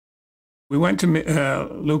We went to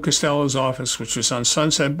Lou Costello's office, which was on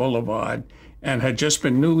Sunset Boulevard, and had just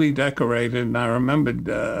been newly decorated. And I remembered,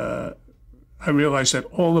 I realized that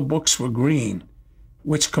all the books were green,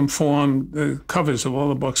 which conformed, the covers of all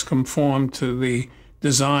the books conformed to the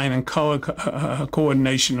design and color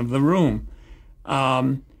coordination of the room.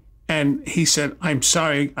 And he said, "I'm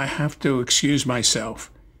sorry, I have to excuse myself,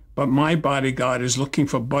 but my bodyguard is looking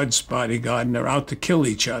for Bud's bodyguard, and they're out to kill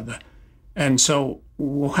each other. And so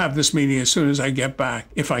we'll have this meeting as soon as I get back,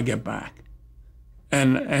 if I get back."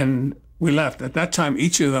 And we left. At that time,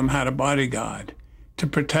 each of them had a bodyguard to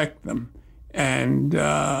protect them. And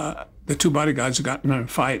the two bodyguards had gotten in a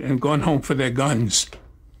fight and gone home for their guns.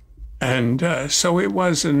 And so it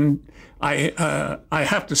was, I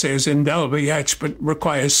have to say, it's indelibly etched, but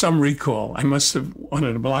requires some recall. I must have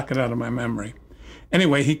wanted to block it out of my memory.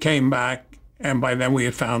 Anyway, he came back, and by then we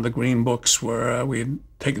had found the green books were, we had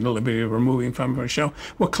taken the liberty of removing from our show,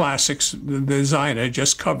 were classics. The designer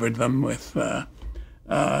just covered them with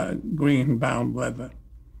green bound leather.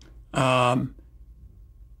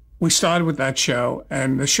 We started with that show,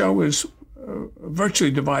 and the show was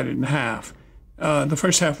virtually divided in half. The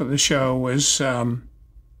first half of the show was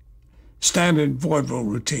standard vaudeville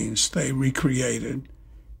routines they recreated.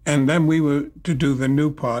 And then we were to do the new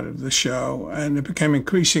part of the show, and it became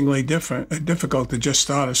increasingly difficult to just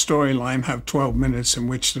start a storyline, have 12 minutes in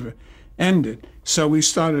which to end it. So we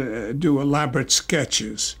started to do elaborate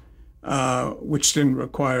sketches, which didn't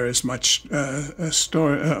require as much of a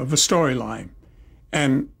storyline.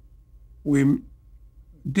 And we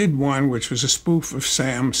did one which was a spoof of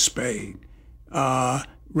Sam Spade.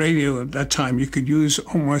 Radio at that time, you could use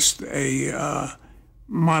almost a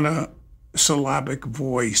monosyllabic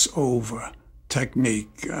voice over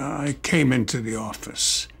technique. I came into the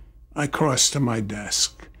office. I crossed to my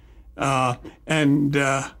desk. And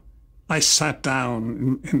I sat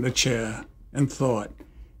down in the chair and thought.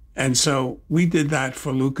 And so we did that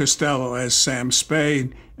for Lou Costello as Sam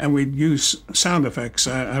Spade, and we'd use sound effects.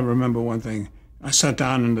 I remember one thing. I sat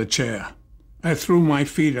down in the chair. I threw my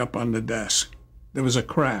feet up on the desk. There was a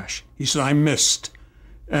crash. He said, "I missed."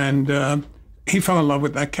 And he fell in love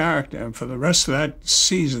with that character. And for the rest of that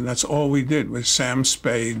season, that's all we did was Sam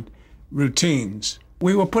Spade routines.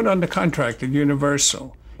 We were put under contract at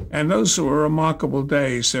Universal, and those were remarkable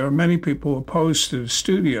days. There were many people opposed to the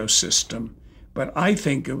studio system, but I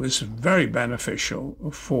think it was very beneficial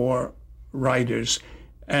for writers.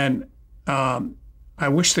 And I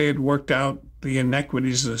wish they had worked out the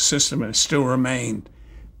inequities of the system, and it still remained,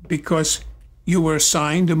 because you were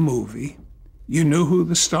assigned a movie, you knew who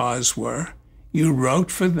the stars were, you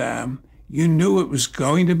wrote for them, you knew it was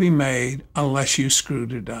going to be made unless you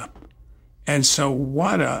screwed it up. And so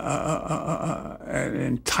what an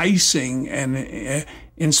enticing and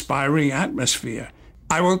inspiring atmosphere.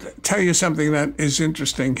 I will tell you something that is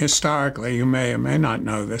interesting historically. You may or may not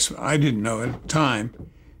know this. I didn't know it at the time.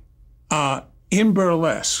 In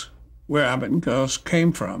burlesque, where Abbott and Costello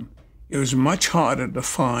came from, it was much harder to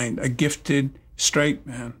find a gifted straight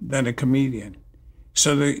man than a comedian.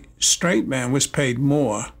 So the straight man was paid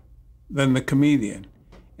more than the comedian.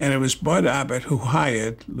 And it was Bud Abbott who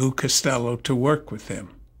hired Lou Costello to work with him.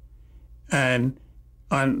 And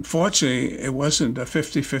unfortunately, it wasn't a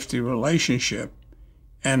 50-50 relationship.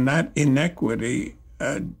 And that inequity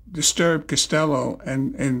disturbed Costello.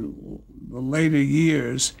 And in the later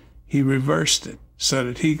years, he reversed it so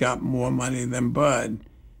that he got more money than Bud.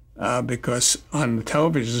 Because on the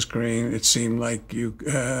television screen, it seemed like you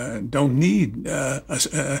don't need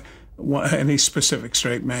any specific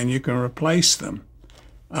straight man. You can replace them.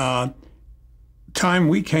 Time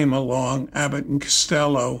we came along, Abbott and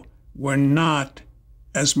Costello were not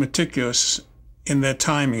as meticulous in their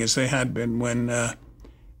timing as they had been when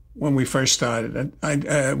we first started.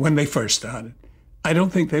 When they first started, I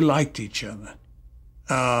don't think they liked each other.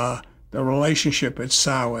 The relationship had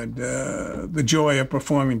soured. The joy of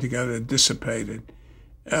performing together had dissipated.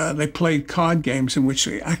 They played card games in which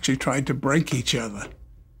they actually tried to break each other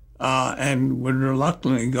and would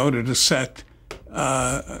reluctantly go to the set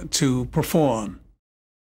to perform.